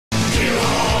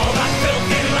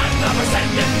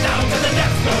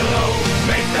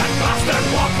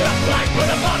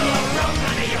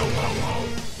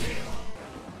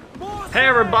Hey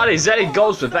everybody, Zeddy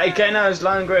Goldsmith, aka known as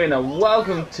Lone Green, and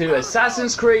welcome to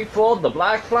Assassin's Creed 4 The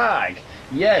Black Flag.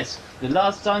 Yes, the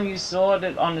last time you saw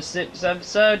it on the 6th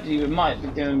episode, you might be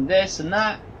doing this and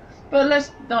that, but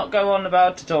let's not go on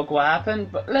about to talk what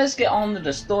happened, but let's get on to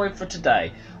the story for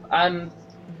today. For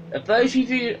those of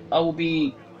you, won't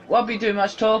be doing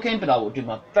much talking, but I will do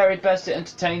my very best to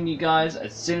entertain you guys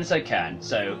as soon as I can.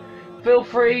 So feel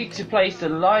free to place a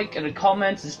like and a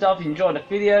comment and stuff if you enjoyed the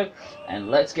video,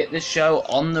 and let's get this show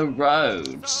on the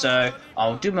road. So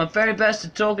I'll do my very best to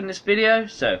talk in this video,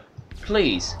 so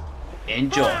please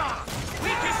enjoy. Down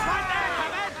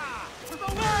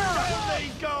they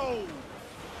go!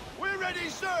 We're ready,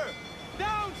 sir!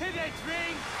 Down to the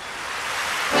drink!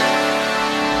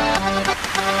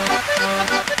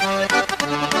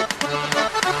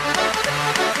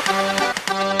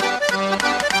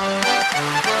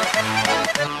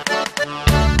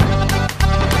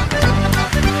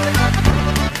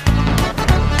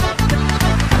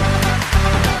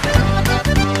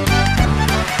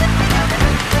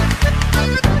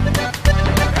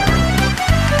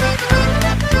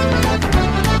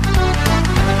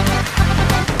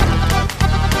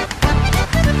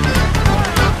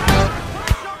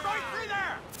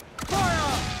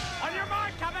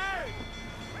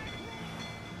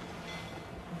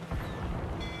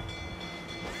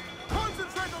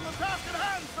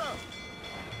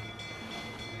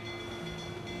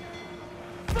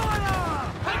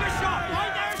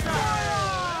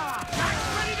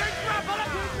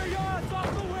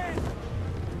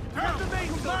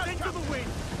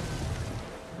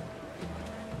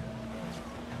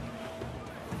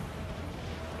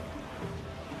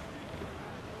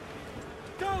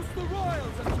 Douse the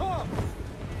royals and tops!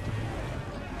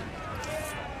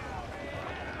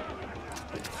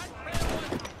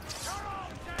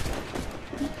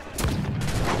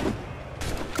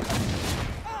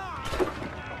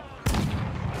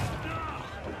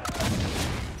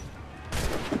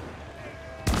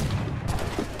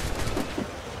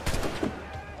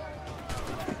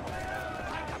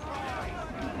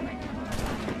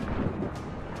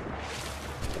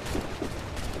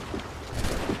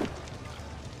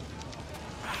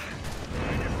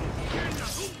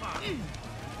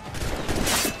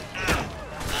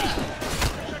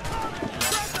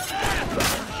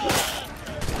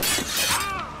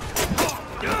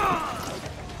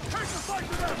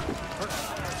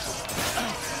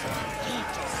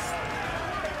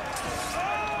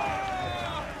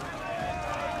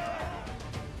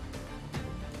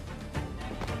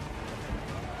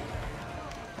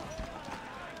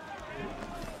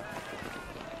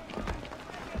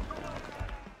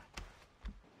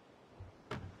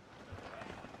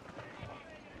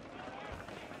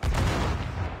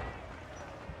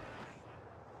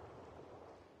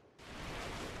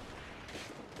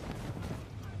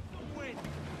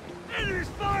 Enemy's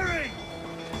firing!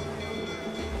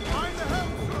 Mind the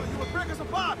helm, sir! You will break us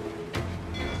apart!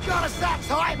 Got us that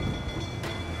time!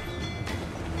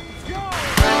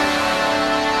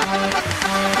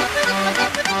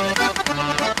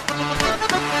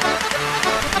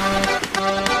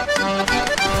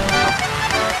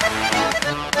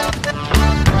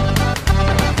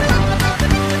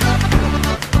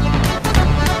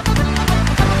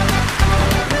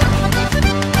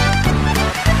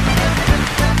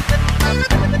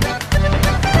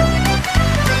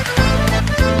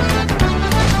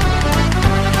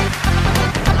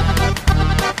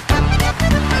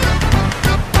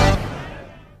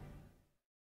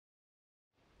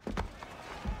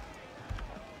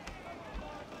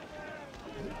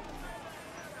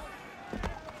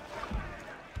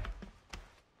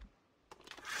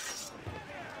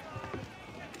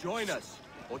 Join us,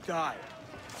 or die.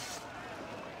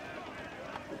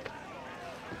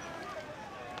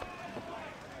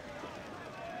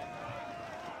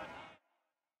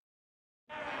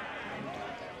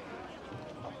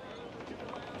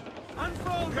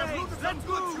 Unfold, we have looted some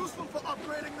goods useful for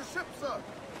upgrading the ship, sir!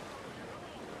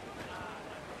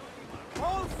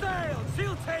 All sail!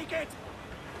 She'll take it!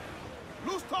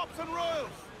 Loose tops and royals!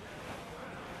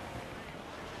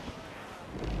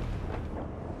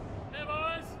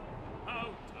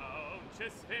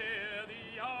 Just hear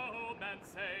the old man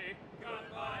say,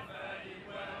 goodbye, fare ye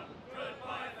well,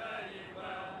 goodbye, fare ye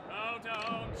well. Oh,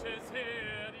 don't just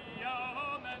hear the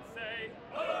old man say,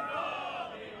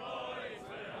 hurrah, me boys,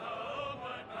 we're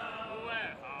homeward bound.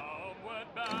 We're homeward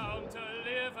bound to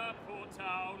Liverpool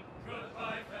town.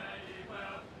 Goodbye, fare ye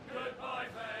well, goodbye,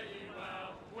 fare ye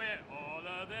well. Where all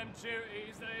of them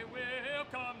duties they will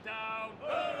come down.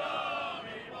 Hurrah,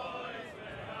 me boys,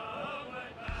 we're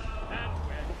homeward bound. And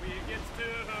when we get to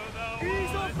the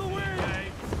ease off the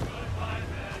wind! Goodbye,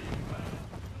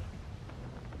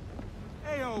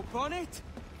 Hey-o, Bonnet!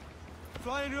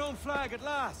 Flying your own flag at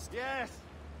last. Yes.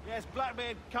 Yes,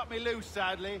 Blackbeard cut me loose,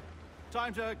 sadly.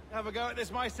 Time to have a go at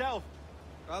this myself.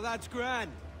 Well, that's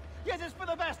grand. Yes, it's for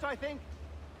the best, I think.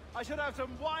 I should have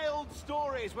some wild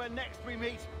stories when next we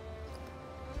meet.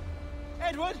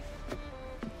 Edward!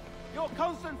 Your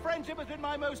constant friendship has been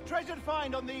my most treasured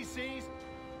find on these seas.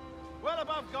 Well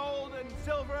above gold and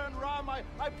silver and rum,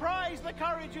 I prize the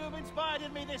courage you have inspired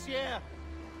in me this year.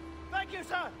 Thank you,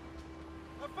 sir.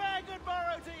 A fair good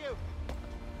morrow to you.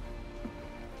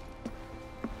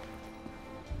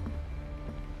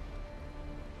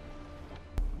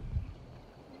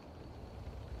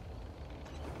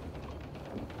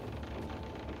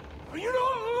 Are you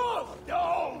not loved,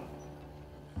 no?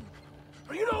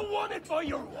 Are you not wanted by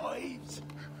your wives,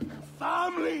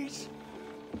 families,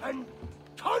 and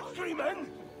countrymen?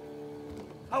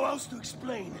 How else to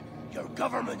explain your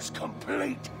government's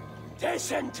complete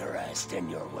disinterest in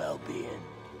your well-being?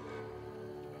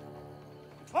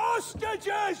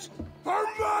 Hostages for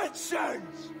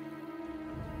medicines!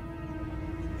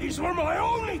 These were my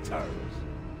only terms.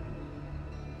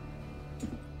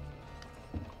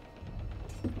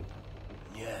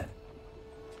 Yet,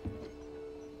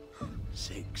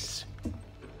 6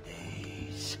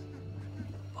 days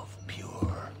of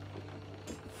pure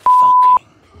fucking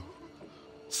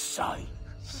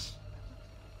silence.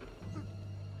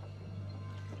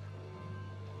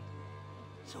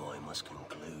 So I must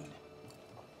conclude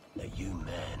that you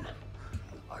men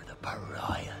are the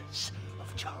pariahs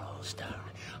of Charlestown,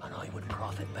 and I would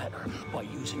profit better by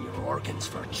using your organs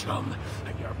for chum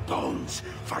and your bones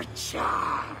for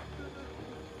char.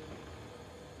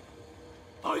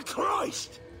 By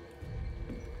Christ!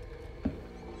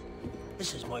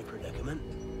 This is my predicament.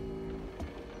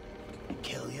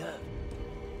 Kill you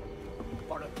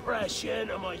for the pressure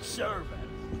of my service.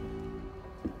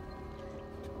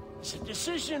 It's a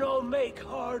decision I'll make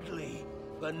hardly,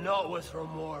 but not with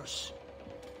remorse.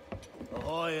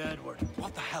 Ahoy, Edward.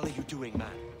 What the hell are you doing,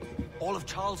 man? All of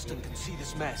Charleston can see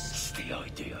this mess. It's the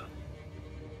idea.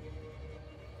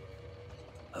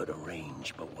 Out of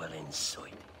range, but well in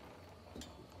sight.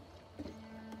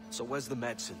 So where's the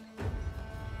medicine?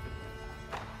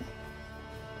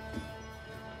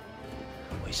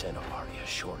 We sent a party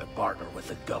ashore to barter with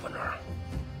the governor.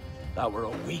 That were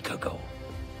a week ago.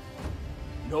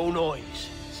 No noise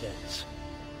since.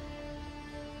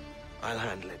 I'll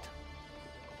handle it.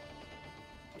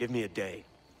 Give me a day.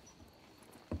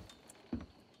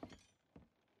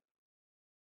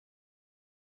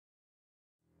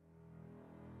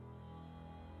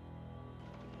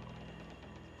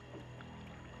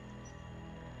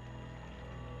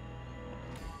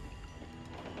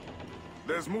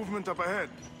 There's movement up ahead.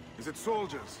 Is it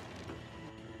soldiers?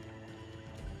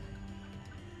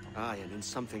 Aye, and in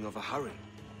something of a hurry.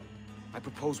 I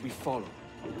propose we follow,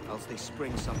 else they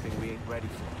spring something we ain't ready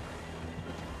for.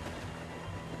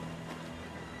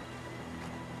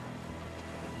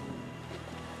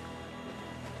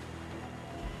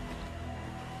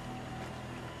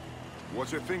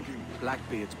 What you thinking?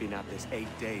 Blackbeard's been at this 8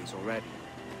 days already.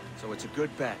 So it's a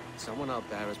good bet someone out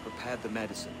there has prepared the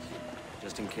medicines,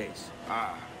 just in case.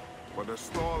 Ah, but they're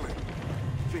stalling.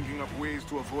 Thinking up ways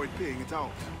to avoid paying it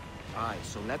out. Aye,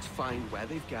 so let's find where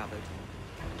they've gathered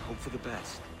and hope for the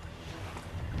best.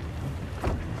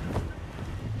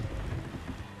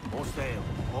 More sail,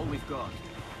 all we've got.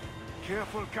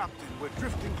 Careful, Captain. We're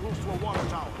drifting close to a water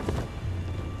tower.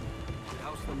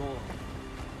 House them all.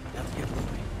 Let's get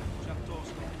moving.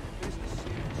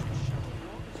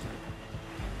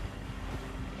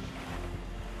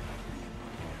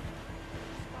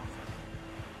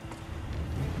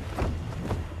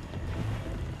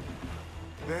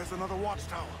 There's another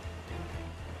watchtower.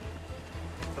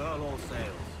 Furl all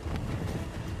sails.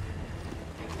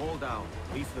 Haul down.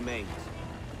 Reef the mains.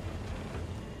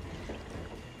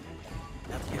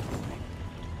 Let's get moving.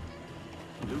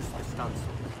 Loose the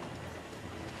stunsails.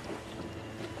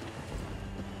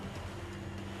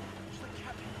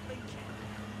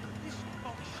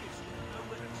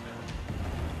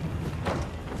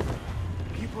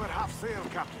 Keep her at half sail,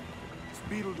 Captain.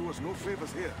 Speed will do us no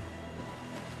favors here.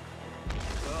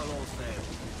 Furl all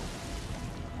sails.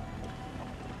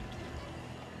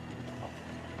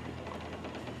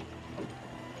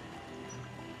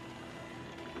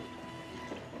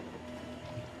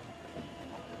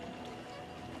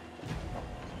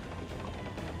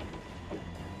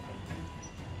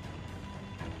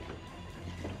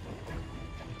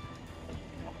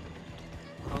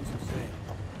 On some sail.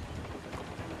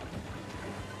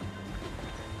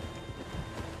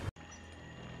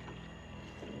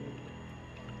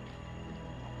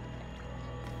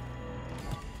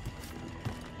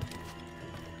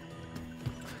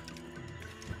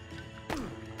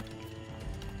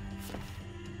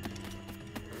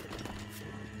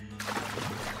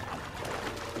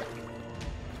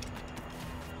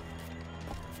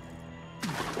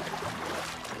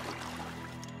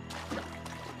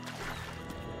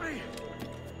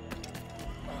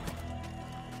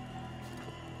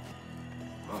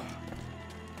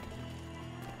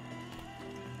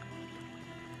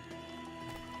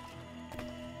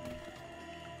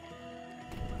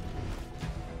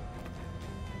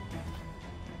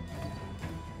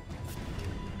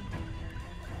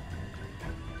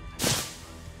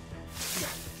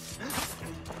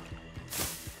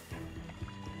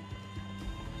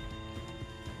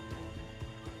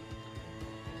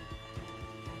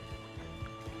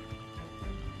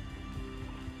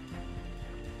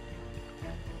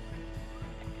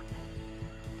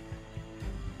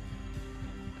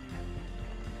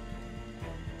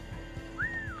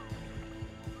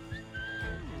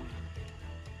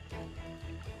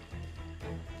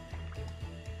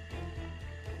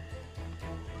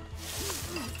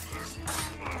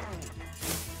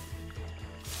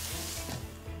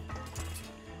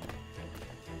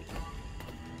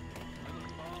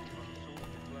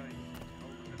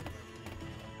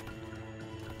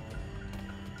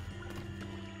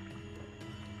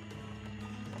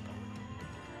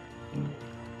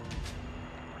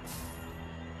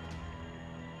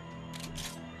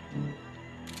 Stop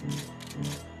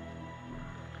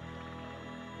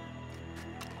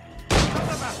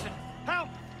the bastard! Help!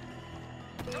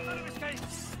 Don't let him escape!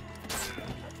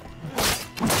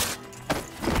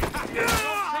 Don't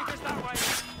take us that way!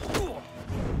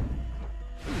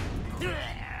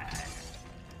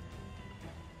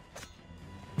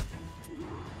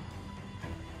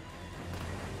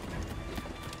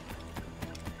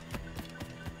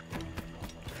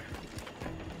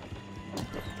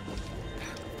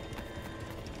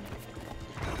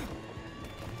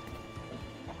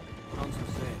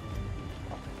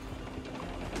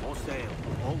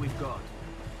 All we've got.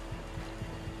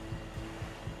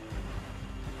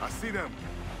 I see them.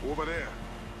 Over there.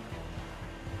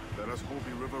 Let us hope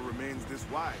the river remains this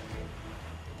wide.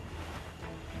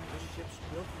 This ship's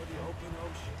built for the open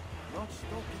ocean, not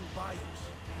stuck in bayous.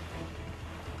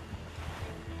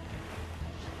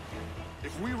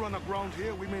 If we run aground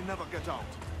here, we may never get out.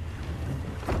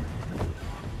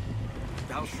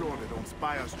 How sure they don't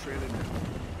spy us trailing them.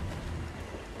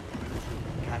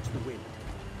 Catch the wind.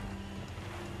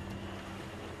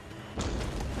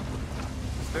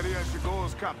 Steady as she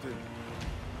goes, Captain.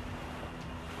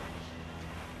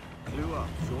 Clew up,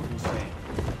 shorten sail.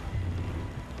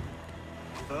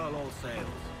 Furl all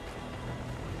sails.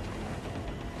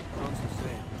 Constant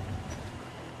sail.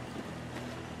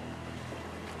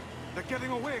 They're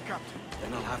getting away, Captain.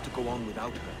 Then I'll have to go on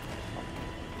without her.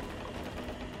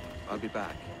 I'll be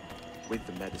back. With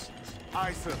the medicines.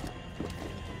 Aye, sir.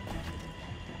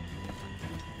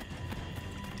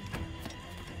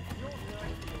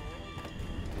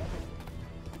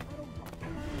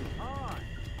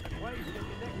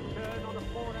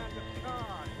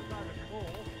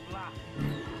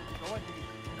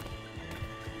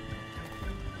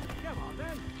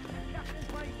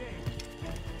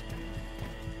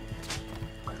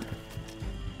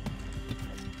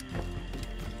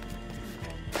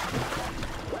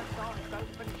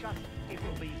 It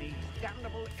will be these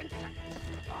damnable insects.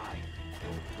 Aye.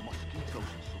 The mosquitoes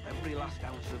suck every last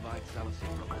ounce of vitality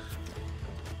from us.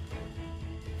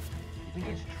 You think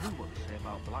it's true what they say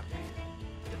about Blackbeard?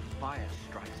 That fire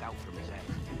strikes out from his head,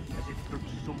 as if from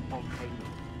some volcano.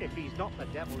 If he's not the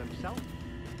devil himself,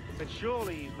 then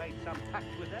surely he's made some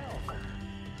pact with hell.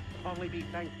 Only be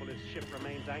thankful his ship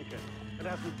remains anchored and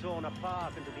hasn't torn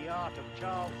apart into the heart of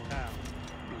Charlestown.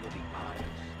 Bloody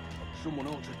pirates. Someone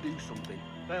ought to do something.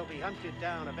 They'll be hunted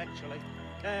down eventually.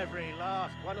 Every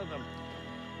last one of them.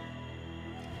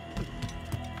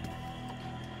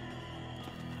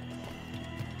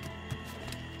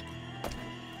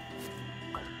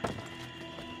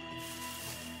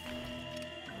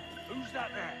 Who's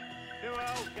that there? 2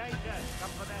 old gators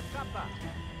come for their supper.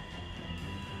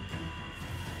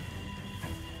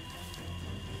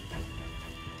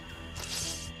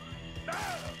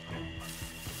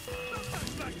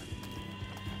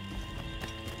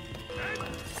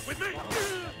 With me!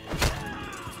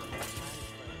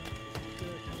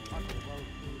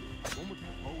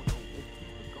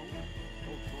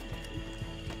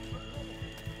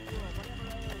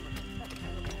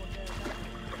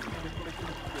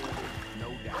 No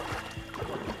doubt.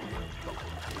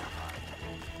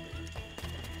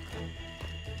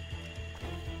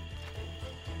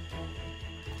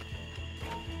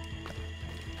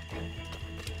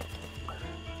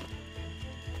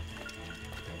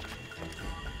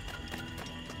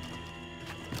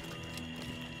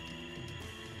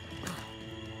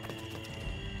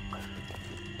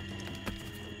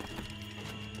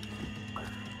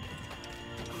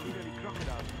 Seen any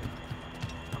crocodiles?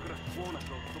 I could have sworn I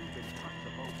saw something past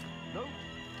the boat. No?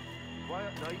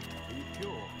 Quiet night, are you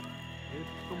sure?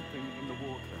 There's something in the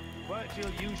water. Wait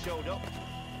till you showed up.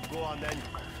 Go on then.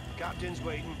 Captain's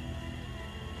waiting.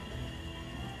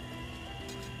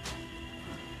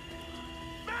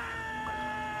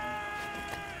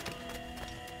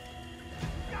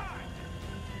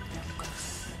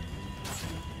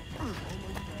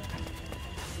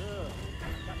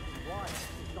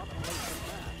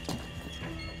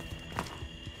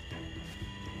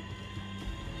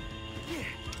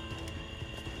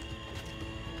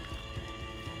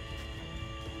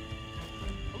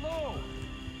 Hello!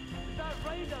 Is that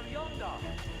raider yonder?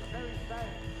 The very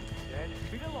same. Then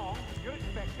speed along, you're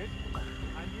expected,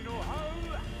 and you know how...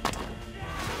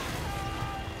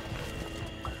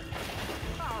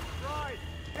 That's right!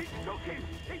 He took him!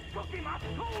 He took him! I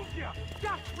told you!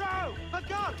 Just row! For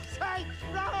God's sake,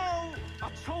 row! I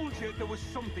told you there was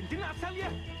something, didn't I tell you?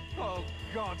 Oh,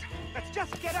 God. Let's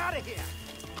just get out of here!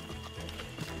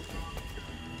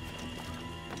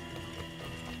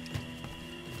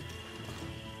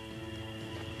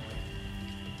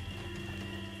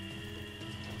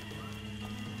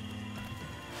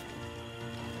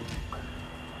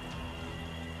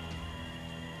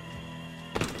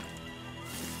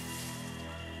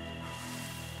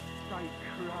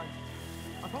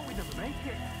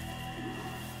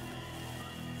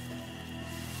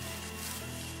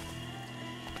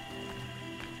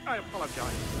 I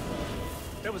apologize.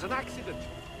 There was an accident.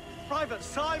 Private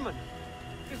Simon!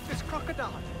 This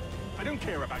crocodile. I don't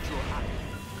care about your act.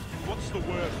 What's the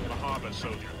word from the harbor,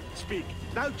 soldier? Speak.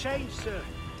 No change, sir.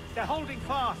 They're holding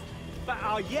fast, but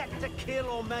are yet to kill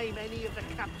or maim any of the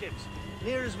captives,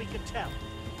 near as we can tell.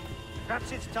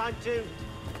 Perhaps it's time to...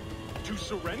 To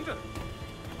surrender?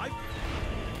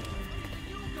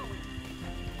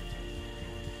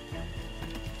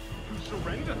 To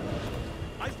surrender?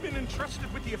 I've been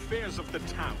entrusted with the affairs of the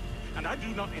town, and I do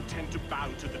not intend to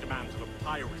bow to the demands of a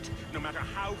pirate, no matter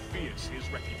how fierce his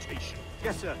reputation.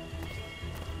 Yes, sir.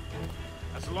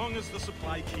 As long as the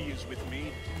supply key is with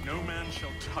me, no man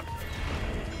shall touch it.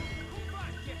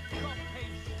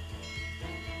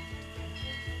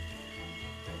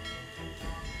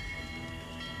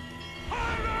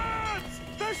 Pirates!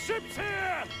 The ship's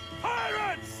here!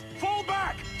 Pirates! Fall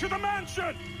back to the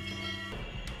mansion!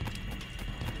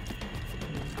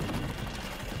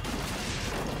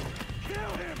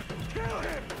 Kill him! Kill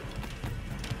him!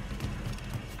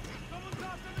 Someone's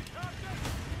after the captain!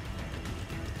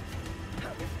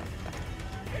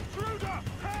 Intruder!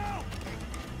 Help!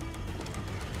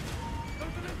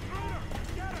 There's an intruder!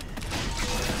 Get him!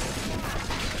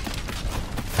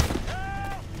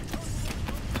 Help!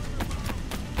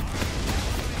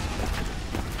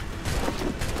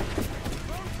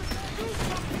 Do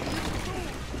something, you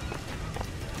fool!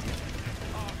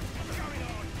 Oh, what's going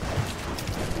on?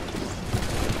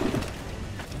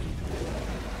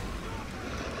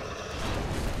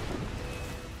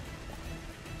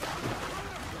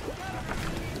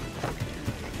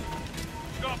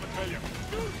 Stop, I tell you!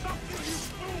 Do something, you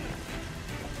fool!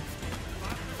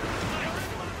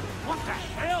 What the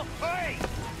hell? Hey!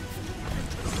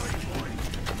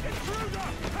 Intruder!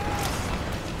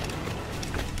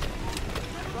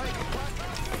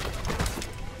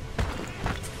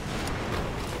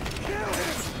 Kill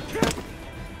him! Kill!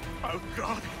 Oh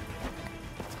God!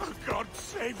 Oh God,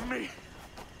 save me!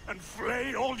 And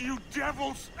flay all you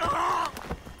devils! Ah!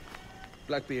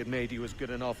 Blackbeard made you as good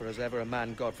an offer as ever a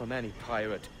man got from any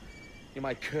pirate. You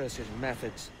might curse his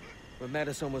methods, but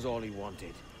medicine was all he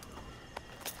wanted.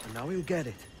 And now he'll get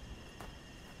it.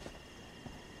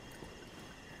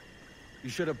 You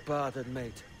should have bartered,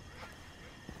 mate.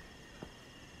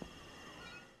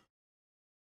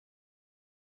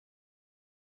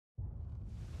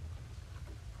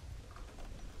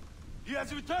 He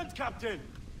has returned, Captain!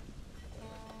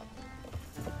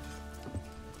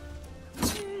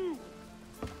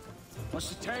 What's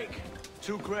the take?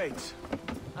 2 crates.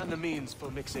 And the means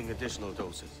for mixing additional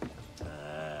doses.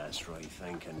 That's right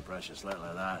thinking. Precious little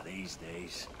of that these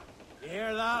days. You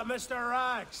hear that, Mr.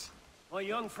 Rags? My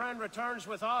young friend returns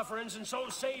with offerings and so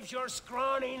saves your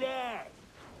scrawny neck.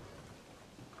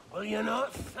 Will you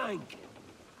not thank him?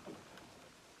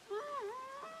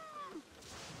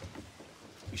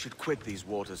 You should quit these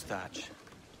waters, Thatch.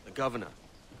 The governor,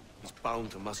 he's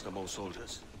bound to muster more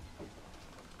soldiers.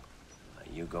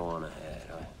 You go on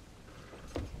ahead.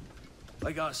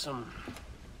 I got some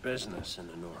business in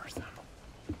the north.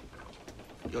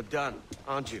 You're done,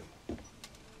 aren't you?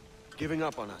 Giving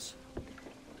up on us?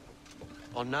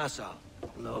 On Nassau?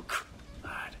 Look,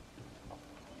 lad.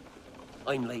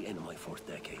 I'm late into my 4th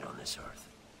decade on this earth.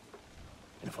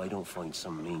 And if I don't find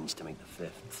some means to make the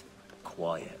 5th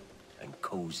quiet and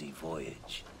cozy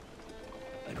voyage,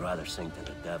 I'd rather sink to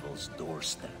the devil's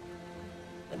doorstep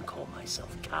than call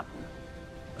myself captain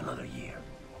another year.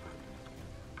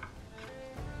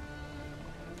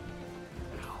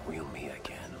 We'll meet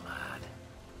again, lad.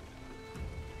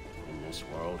 In this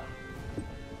world.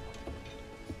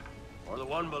 Or the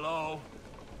one below.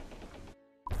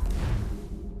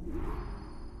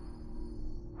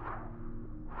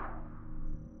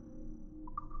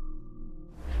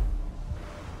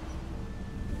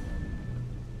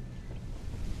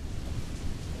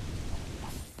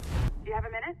 Do you have a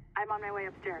minute? I'm on my way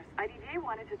upstairs. IDJ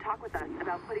wanted to talk with us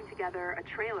about putting together a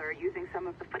trailer using some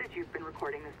of the footage you've been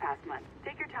recording this past month.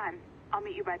 Take your time. I'll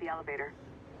meet you by the elevator.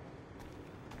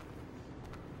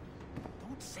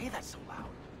 Don't say that so loud.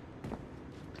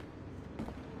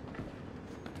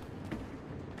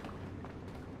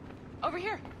 Over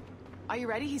here. Are you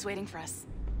ready? He's waiting for us.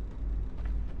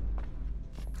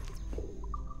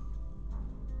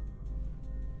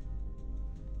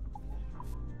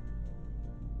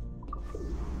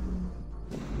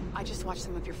 I just watched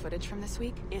some of your footage from this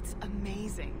week. It's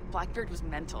amazing. Blackbeard was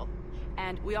mental.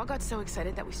 And we all got so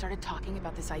excited that we started talking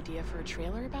about this idea for a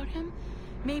trailer about him.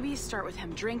 Maybe start with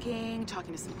him drinking,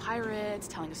 talking to some pirates,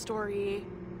 telling a story.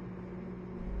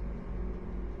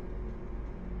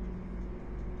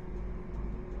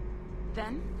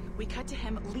 Then, we cut to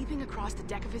him leaping across the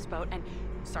deck of his boat and...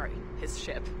 Sorry, his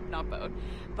ship, not boat.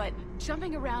 But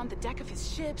jumping around the deck of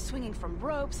his ship, swinging from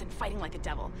ropes, and fighting like a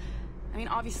devil. I mean,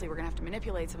 obviously we're gonna have to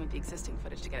manipulate some of the existing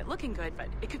footage to get it looking good, but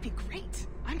it could be great.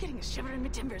 I'm getting a shiver in my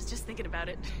timbers just thinking about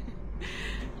it.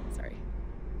 Sorry.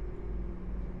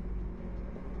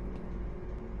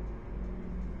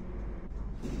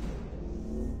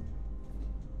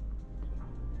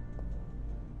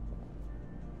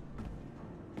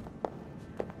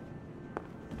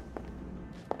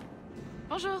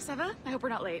 Bonjour, ça va? I hope we're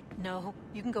not late. No,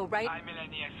 you can go right... Hi,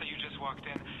 Melanie. I saw you just walked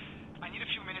in. I need a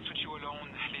few minutes with you alone.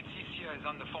 Leticia is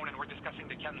on the phone and we're discussing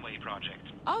the Kenway project.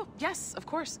 Oh, yes, of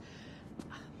course.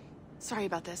 Sorry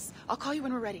about this. I'll call you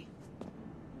when we're ready.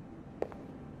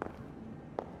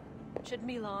 Shouldn't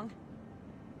be long.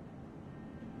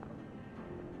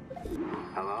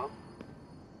 Hello?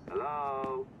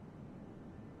 Hello?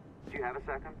 Do you have a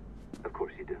second? Of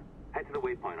course you do. Head to the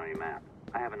waypoint on your map.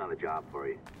 I have another job for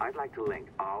you. I'd like to link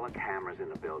all the cameras in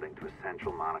the building to a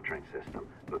central monitoring system,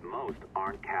 but most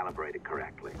aren't calibrated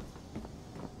correctly.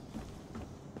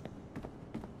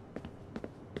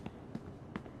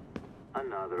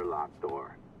 Another locked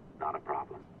door. Not a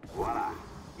problem. Voila.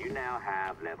 You now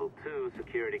have level 2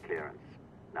 security clearance.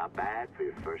 Not bad for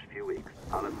your first few weeks.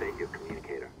 I'll update your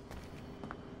communicator.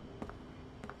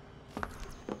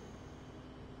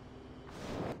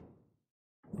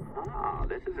 Ah,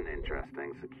 this is an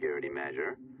interesting security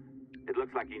measure. It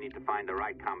looks like you need to find the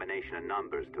right combination of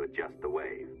numbers to adjust the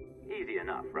wave. Easy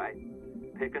enough, right?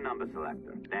 Pick a number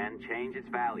selector, then change its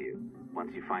value.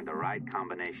 Once you find the right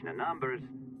combination of numbers,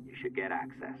 you should get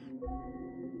access.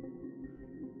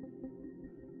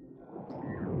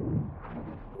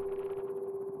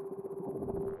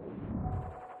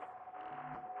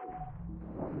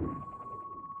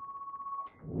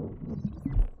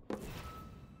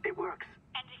 It works.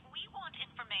 And if we want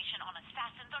information on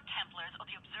assassins or Templars or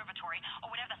the observatory or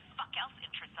whatever the fuck else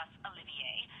interests us,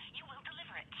 Olivier, you will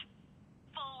deliver it.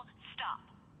 Full stop.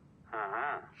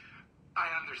 Uh-huh. I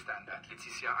understand that,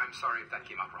 Leticia. I'm sorry if that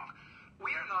came out wrong.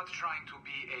 We are not trying to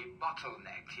be a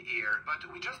bottleneck here, but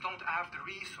we just don't have the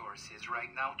resources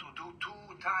right now to do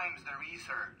 2 times the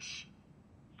research.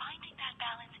 Finding that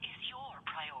balance is your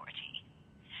priority.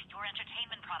 Your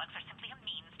entertainment products are simply a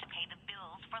means to pay the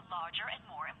bills for larger and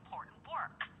more important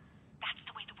work. That's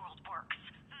the way the world works.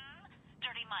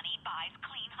 Dirty money buys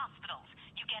clean hospitals.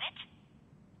 You get it?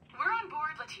 We're on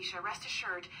board, Leticia, rest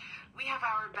assured. We have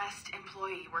our best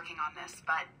employee working on this,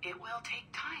 but it will take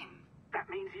time. That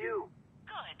means you.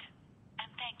 Good.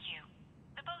 And thank you.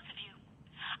 The both of you.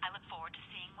 I look forward to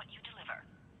seeing what you deliver.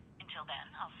 Until then,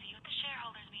 I'll see you at the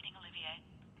shareholders meeting, Olivier.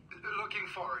 Looking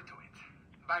forward to it.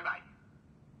 Bye-bye.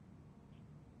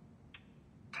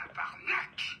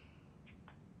 Tabarnak!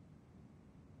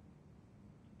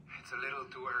 It's a little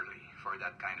too early for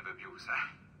that kind of abuse,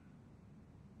 huh?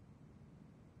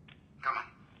 Come on.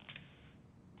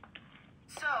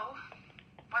 So,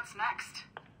 what's next?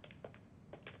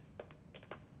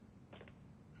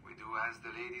 We do as the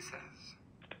lady says.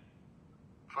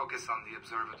 Focus on the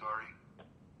observatory.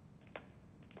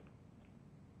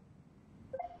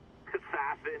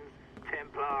 Assassins,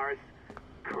 Templars,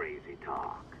 crazy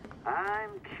talk.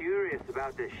 I'm curious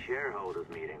about this shareholders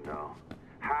meeting, though.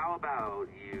 How about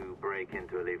you break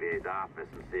into Olivier's office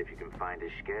and see if you can find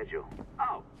his schedule?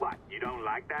 Oh, what? You don't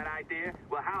like that idea?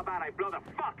 Well, how about I blow the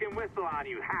fucking whistle on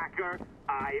you, hacker?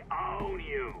 I own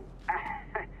you.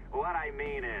 What I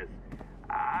mean is,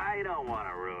 I don't want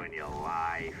to ruin your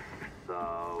life.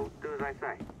 So, do as I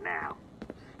say. Now,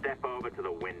 step over to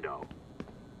the window.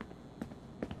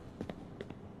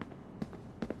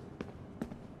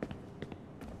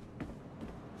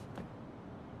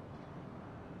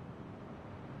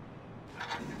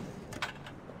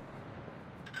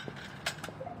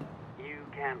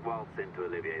 Can't waltz into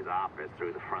Olivier's office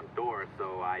through the front door,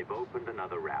 so I've opened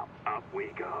another route. Up we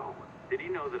go. Did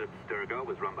you know that Abstergo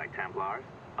was run by Templars?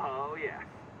 Oh, yes.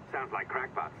 Sounds like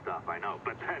crackpot stuff, I know.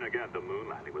 But then again, the moon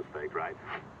landing was fake, right?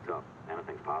 So,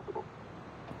 anything's possible.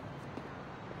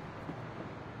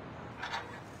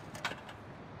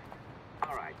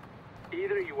 All right.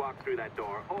 Either you walk through that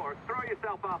door, or throw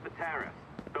yourself off the terrace.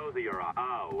 Those are your options.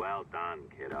 Oh, well done,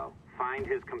 kiddo. Find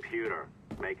his computer.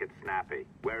 Make it snappy.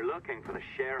 We're looking for the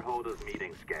shareholders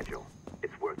meeting schedule.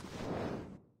 It's worth it.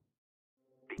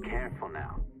 Be careful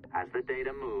now. As the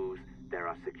data moves, there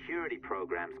are security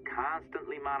programs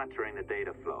constantly monitoring the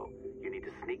data flow. You need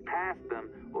to sneak past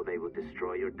them, or they will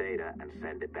destroy your data and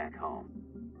send it back home.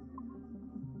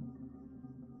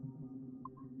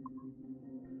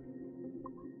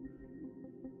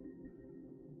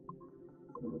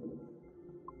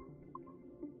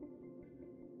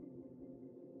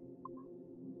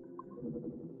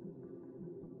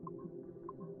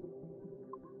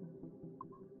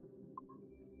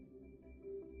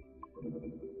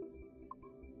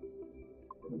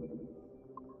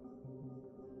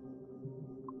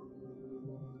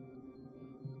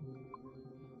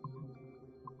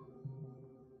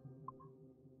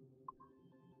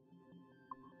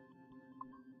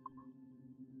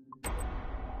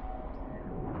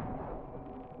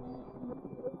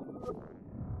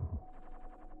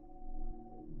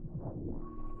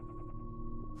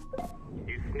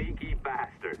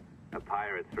 bastard. A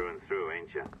pirate through and through,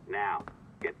 ain't you? Now,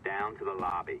 get down to the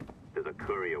lobby. There's a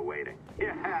courier waiting.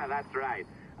 Yeah, that's right.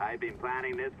 I've been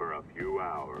planning this for a few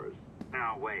hours.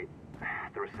 Now, wait.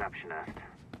 The receptionist.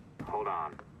 Hold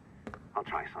on. I'll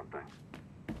try something.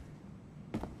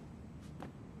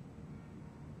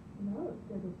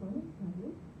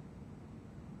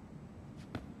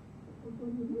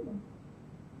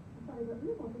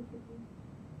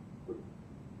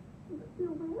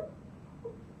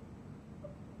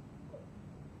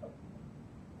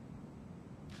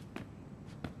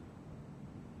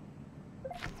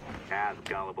 As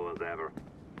gullible as ever.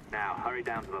 Now, hurry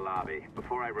down to the lobby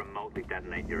before I remotely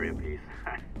detonate your earpiece.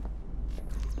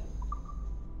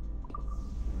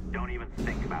 Don't even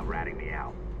think about ratting me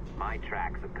out. My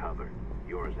tracks are covered.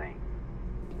 Yours ain't.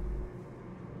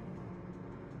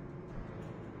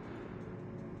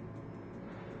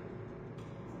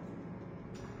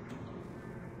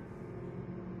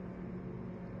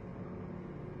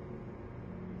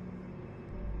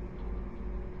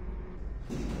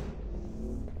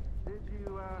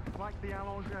 Like the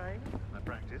allongé? I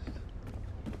practiced.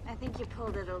 I think you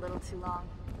pulled it a little too long.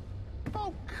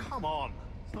 Oh, come on.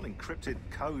 It's not encrypted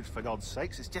code, for God's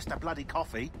sakes. It's just a bloody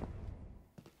coffee.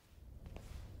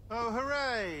 Oh,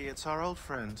 hooray! It's our old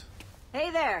friend. Hey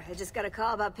there! I just got a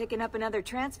call about picking up another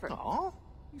transfer. Oh?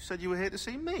 You said you were here to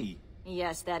see me.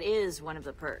 Yes, that is one of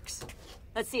the perks.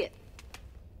 Let's see it.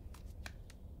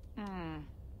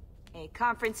 A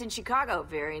conference in Chicago.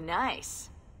 Very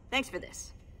nice. Thanks for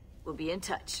this. We'll be in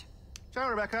touch. Ciao,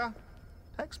 Rebecca.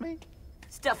 Text me.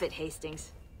 Stuff it,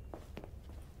 Hastings.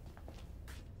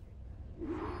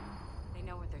 They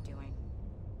know what they're doing.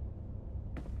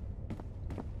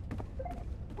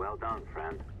 Well done,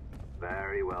 friend.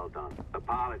 Very well done.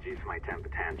 Apologies for my temper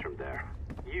tantrum there.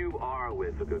 You are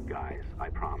with the good guys, I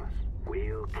promise.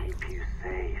 We'll keep you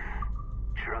safe.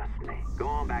 Trust me. Go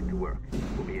on back to work.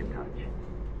 We'll be in touch.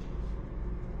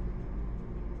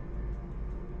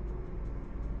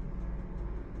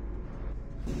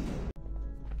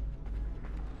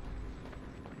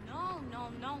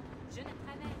 Non, je ne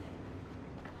travaille.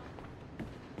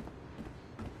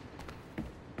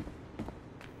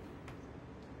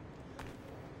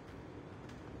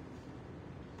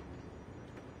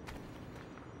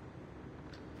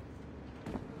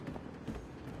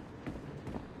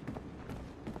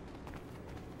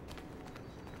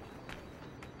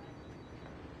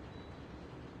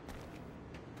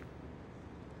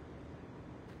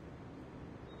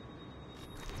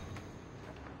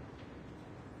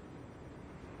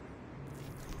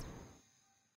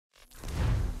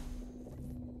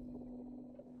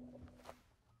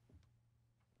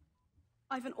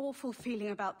 I've an awful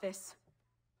feeling about this.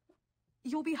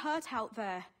 You'll be hurt out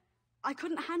there. I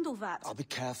couldn't handle that. I'll be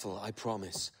careful, I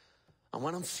promise. And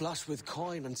when I'm flush with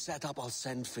coin and set up, I'll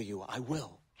send for you. I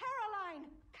will. Caroline!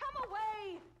 Come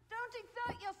away! Don't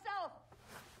exert yourself!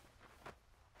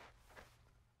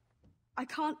 I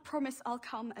can't promise I'll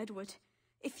come, Edward.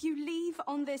 If you leave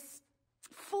on this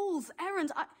fool's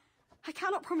errand, I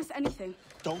cannot promise anything.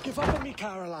 Don't give up on me,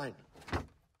 Caroline!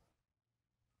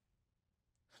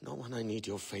 Not when I need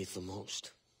your faith the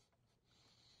most.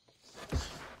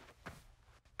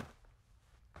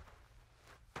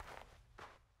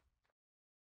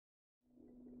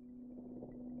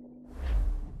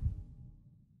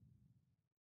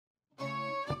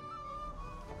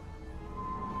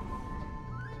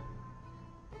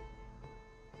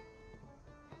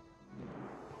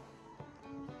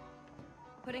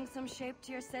 Putting some shape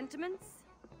to your sentiments?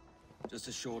 Just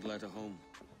a short letter home.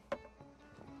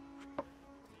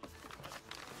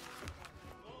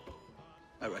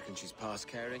 I reckon she's past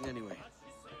caring anyway.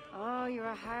 Oh, you're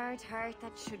a hard heart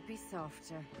that should be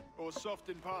softer. Or soft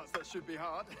in parts that should be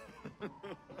hard.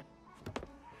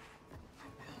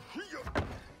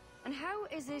 And how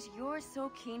is it you're so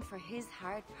keen for his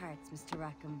hard parts, Mr.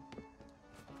 Rackham?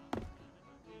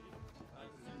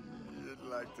 You'd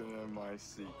like to know my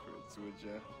secrets, would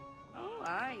you? Oh,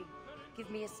 aye. Give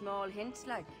me a small hint,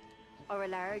 like. Or a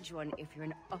large one, if you're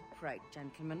an upright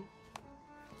gentleman.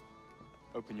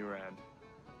 Open your hand.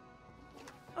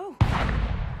 Oh!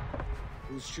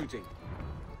 Who's shooting?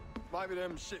 Might be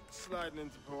them ships sliding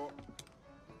into port.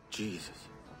 Jesus.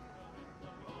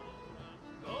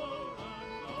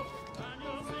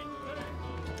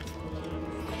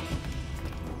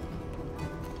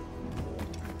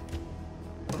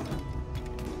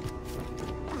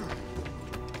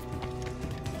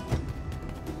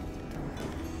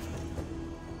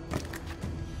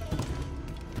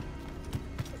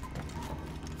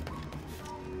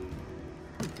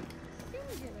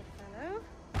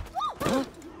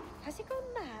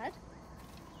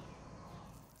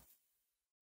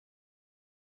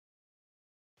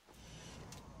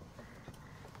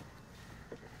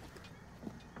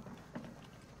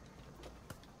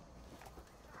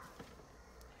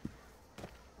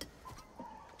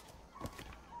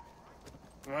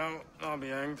 Well, I'll be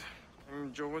hanged.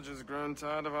 King George has grown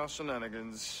tired of our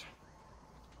shenanigans.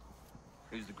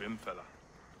 Who's the grim fella?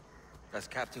 That's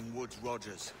Captain Woods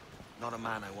Rogers. Not a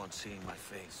man I want seeing my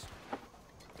face.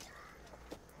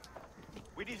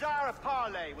 We desire a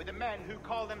parley with the men who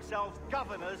call themselves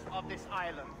governors of this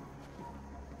island.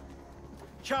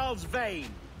 Charles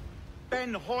Vane,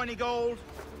 Ben Hornigold,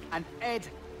 and Ed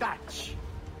Thatch.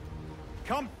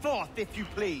 Come forth, if you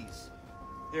please.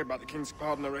 Hear about the King's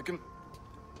pardon, I reckon.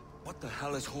 What the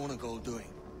hell is Hornigold doing?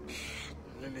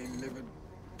 Lily-livered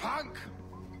punk!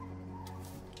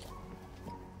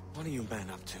 What are you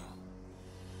men up to?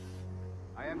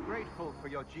 I am grateful for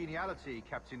your geniality,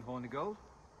 Captain Hornigold.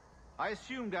 I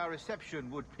assumed our reception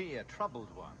would be a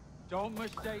troubled one. Don't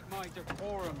mistake my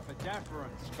decorum for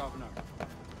deference, Governor.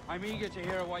 I'm eager to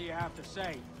hear what you have to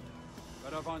say,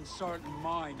 but of uncertain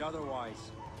mind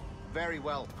otherwise. Very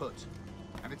well put.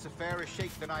 And it's a fairer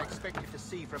shake than I expected to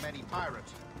see from any pirate.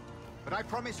 But I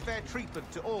promise fair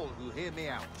treatment to all who hear me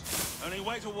out. Only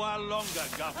wait a while longer,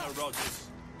 Governor Rogers.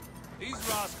 These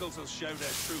rascals will show their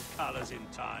true colors in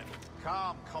time.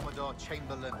 Calm, Commodore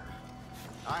Chamberlain.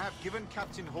 I have given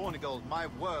Captain Hornigold my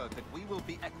word that we will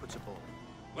be equitable.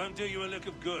 Won't do you a lick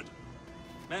of good.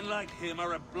 Men like him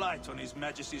are a blight on His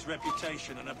Majesty's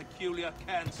reputation and a peculiar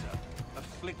cancer,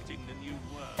 afflicting the new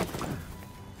world.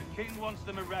 The King wants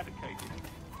them eradicated,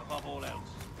 above all else.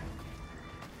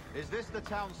 Is this the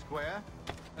town square?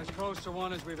 As close to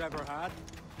one as we've ever had.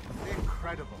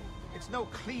 Incredible. It's no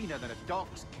cleaner than a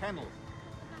dog's kennel.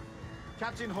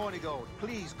 Captain Hornigold,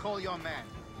 please call your men.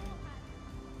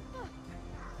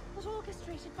 But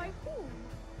orchestrated by whom?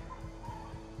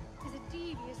 Is a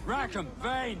devious... Rackham,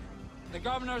 Vane! The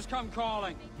Governor's come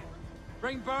calling.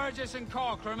 Bring Burgess and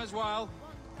Cockram as well.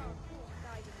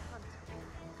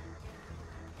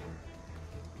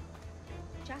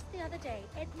 Just the other day,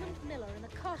 Edmund Miller and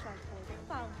the Cartwright boy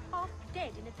were found half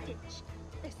dead in a ditch.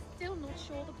 They're still not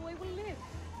sure the boy will live.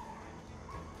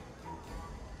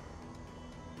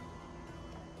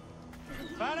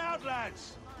 Fan out,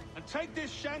 lads! And take this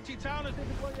shanty town as if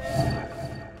it were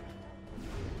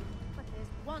But there's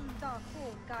one dark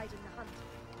horn guiding the hunt.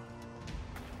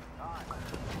 Aye, the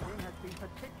King has been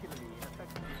particularly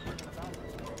effectively driven about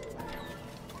this.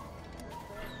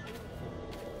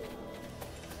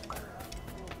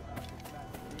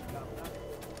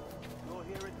 You're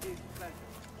here at his pleasure.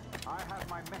 I have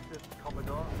my methods,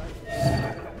 Commodore, and I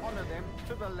to honor them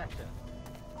to the letter.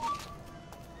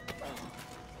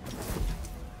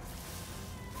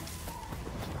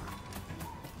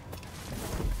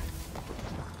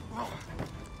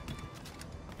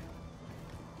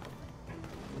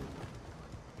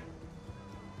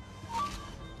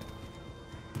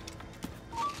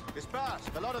 Disperse,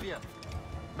 the lot of you.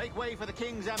 Make way for the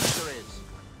King's emissaries.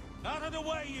 Out of the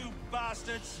way, you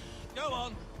bastards! Go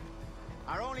on!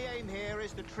 Our only aim here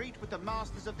is to treat with the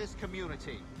masters of this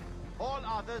community. All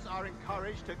others are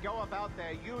encouraged to go about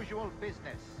their usual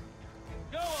business.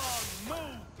 Go on,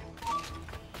 move!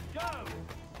 Go!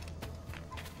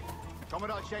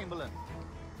 Commodore Chamberlain,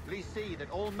 please see that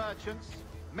all merchants,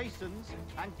 masons,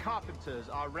 and carpenters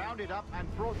are rounded up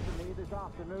and brought to me this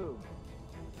afternoon.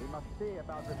 We must see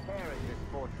about repairing this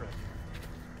fortress.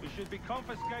 We should be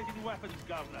confiscating weapons,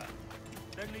 Governor.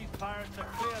 Send these pirates a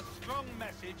clear, strong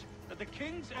message that the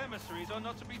King's emissaries are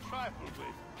not to be trifled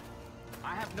with.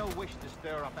 I have no wish to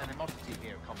stir up animosity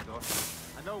here, Commodore.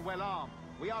 And though well armed,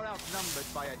 we are outnumbered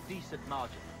by a decent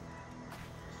margin.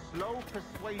 Slow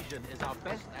persuasion is our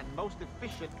best and most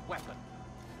efficient weapon.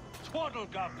 Twaddle,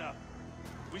 Governor!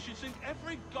 We should sink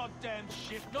every goddamn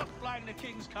ship not flying the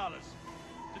King's colours.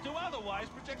 To do otherwise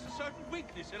projects a certain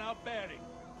weakness in our bearing.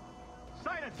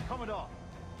 Silence, Commodore!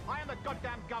 I am the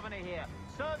goddamn governor here,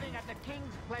 serving at the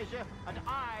King's pleasure, and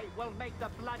I will make the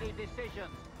bloody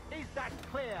decisions. Is that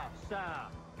clear, sir?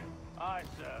 Aye,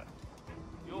 sir.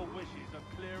 Your wishes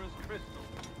are clear as crystal.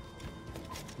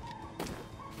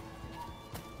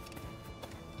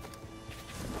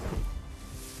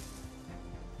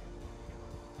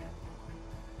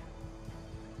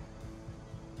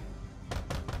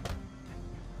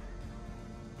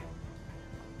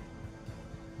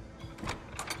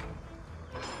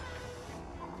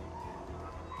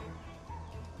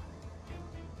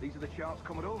 These are the charts,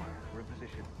 Commodore. We're in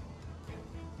position.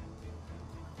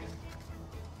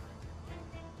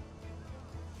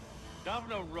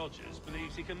 Governor Rogers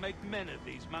believes he can make men of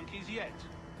these monkeys yet.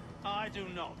 I do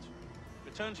not.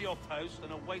 Return to your post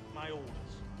and await my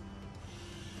orders.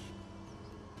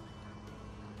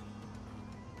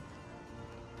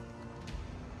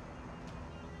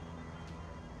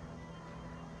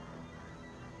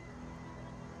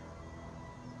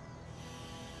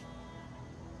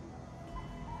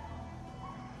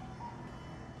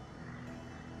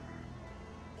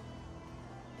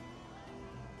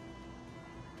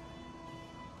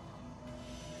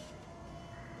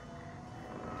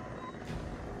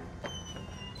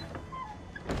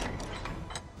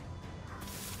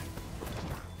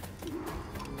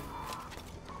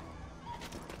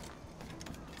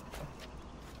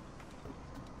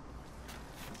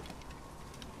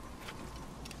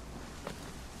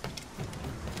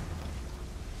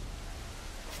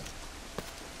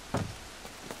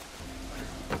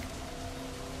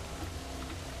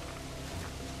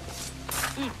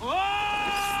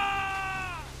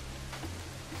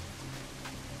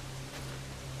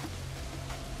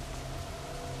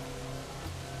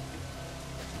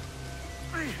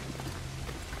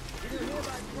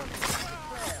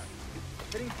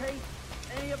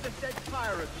 said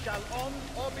pirate shall on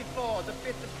or before the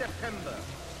 5th of September,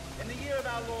 in the year of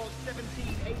our Lord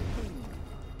 1718,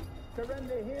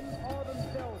 surrender him or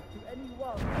themselves to any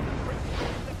one of the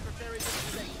principal secretaries of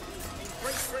state in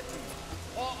Great Britain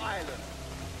or Ireland,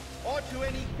 or to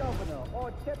any governor or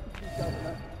deputy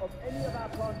governor of any of our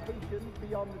plantations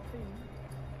beyond the sea,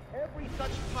 every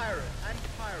such pirate and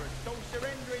pirate so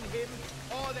surrendering him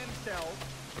or themselves,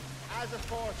 as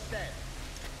aforesaid,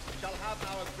 shall have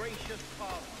our gracious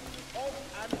pardon, of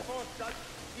and for such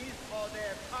his or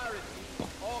their piracy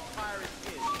or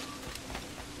piracy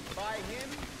by him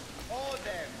or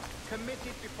them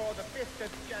committed before the 5th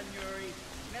of January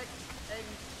next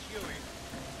ensuing.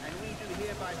 And we do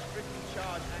hereby strictly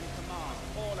charge and command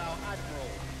all our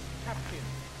admirals,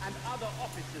 captains, and other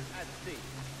officers at sea,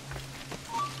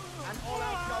 and all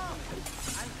our governors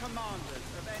and commanders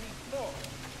of any fort,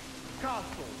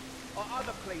 castle, or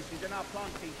other places in our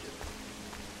plantations,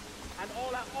 and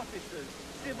all our officers,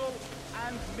 civil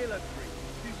and military,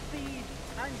 to seize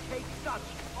and take such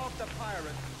of the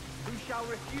pirates who shall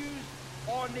refuse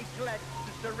or neglect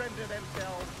to surrender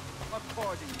themselves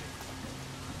accordingly.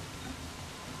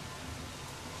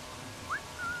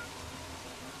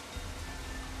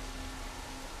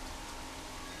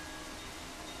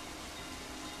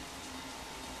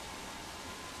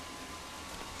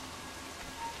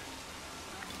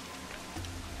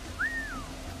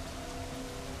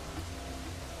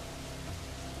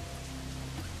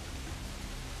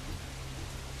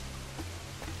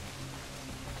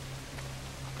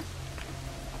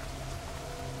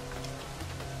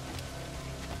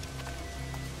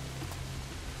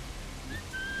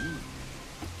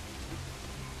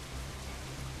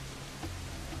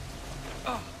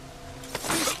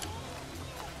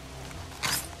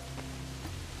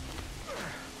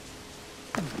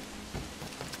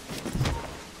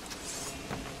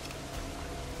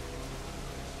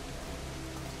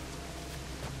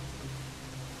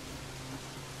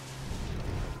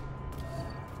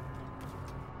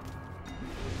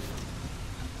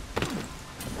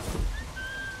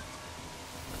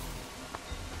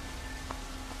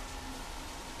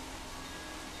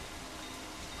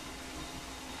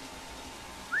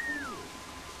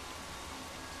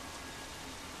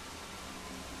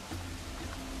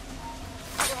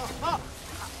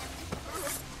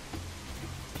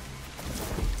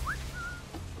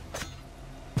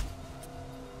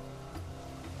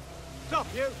 Stop,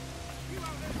 you! You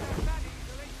won't let that that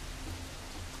easily!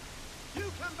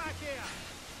 You come back here!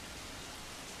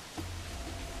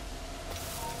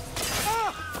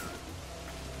 Ah!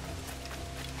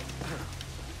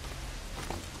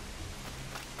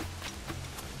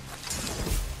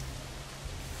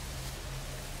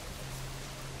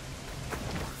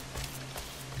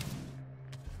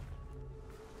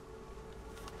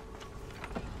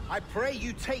 I pray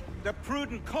you take the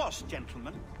prudent course,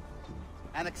 gentlemen,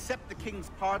 and accept the king's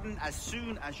pardon as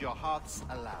soon as your hearts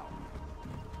allow.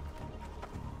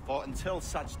 For until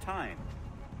such time,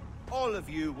 all of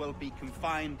you will be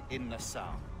confined in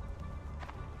Nassau.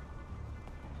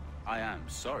 I am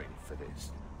sorry for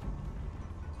this,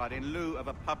 but in lieu of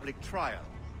a public trial,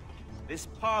 this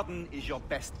pardon is your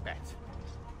best bet.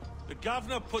 The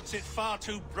governor puts it far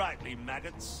too brightly,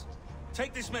 maggots.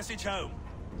 Take this message home.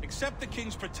 Accept the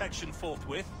king's protection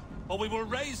forthwith, or we will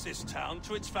raise this town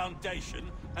to its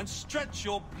foundation and stretch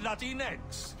your bloody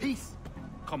necks. Peace!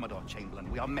 Commodore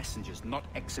Chamberlain, we are messengers, not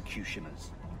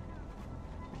executioners.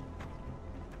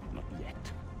 Not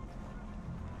yet.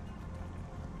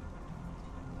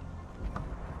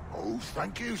 Oh,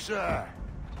 thank you, sir.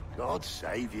 God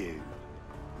save you.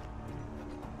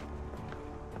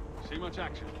 See much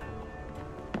action?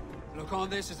 Look on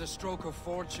this as a stroke of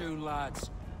fortune, lads.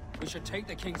 We should take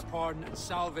the king's pardon and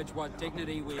salvage what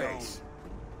dignity we own.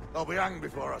 I'll be hanged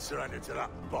before I surrender to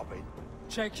that bobbin.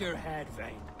 Check your head,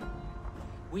 Vane.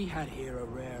 We had here a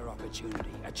rare opportunity,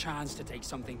 a chance to take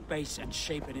something base and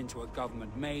shape it into a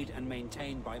government made and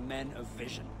maintained by men of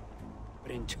vision.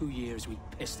 But in 2 years, we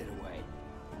pissed it away.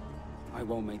 I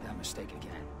won't make that mistake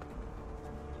again.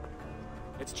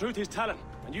 It's truth he's telling,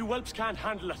 and you whelps can't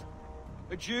handle it.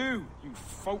 Adieu, you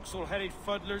forecastle-headed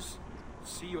fuddlers.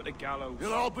 See you at the gallows.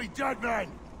 You'll all be dead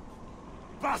men!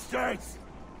 Bastards!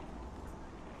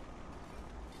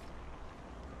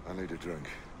 I need a drink.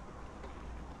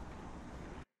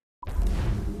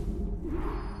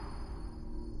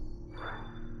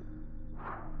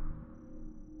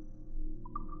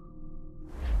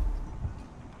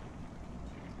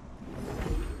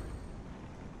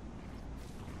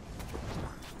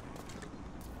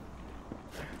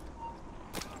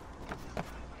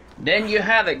 Then you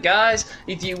have it, guys.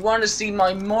 If you want to see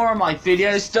more of my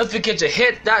videos, don't forget to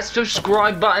hit that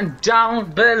subscribe button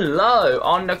down below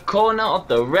on the corner of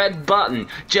the red button.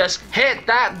 Just hit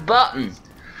that button.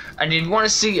 And if you want to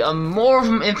see more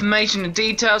information and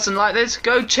details and like this,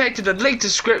 go check to the link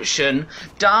description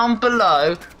down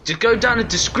below. To go down the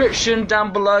description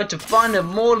down below to find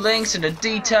more links and the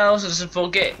details and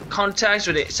to get contacts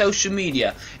with it, social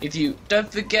media. If you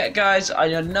don't forget, guys,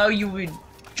 I know you will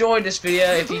enjoy this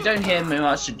video. If you don't hear me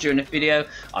much during the video,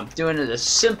 I'm doing it as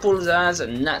simple as,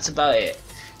 and that's about it.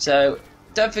 So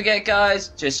don't forget, guys,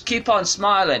 just keep on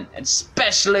smiling and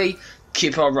especially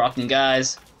keep on rocking,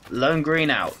 guys. Lone Green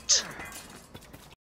out.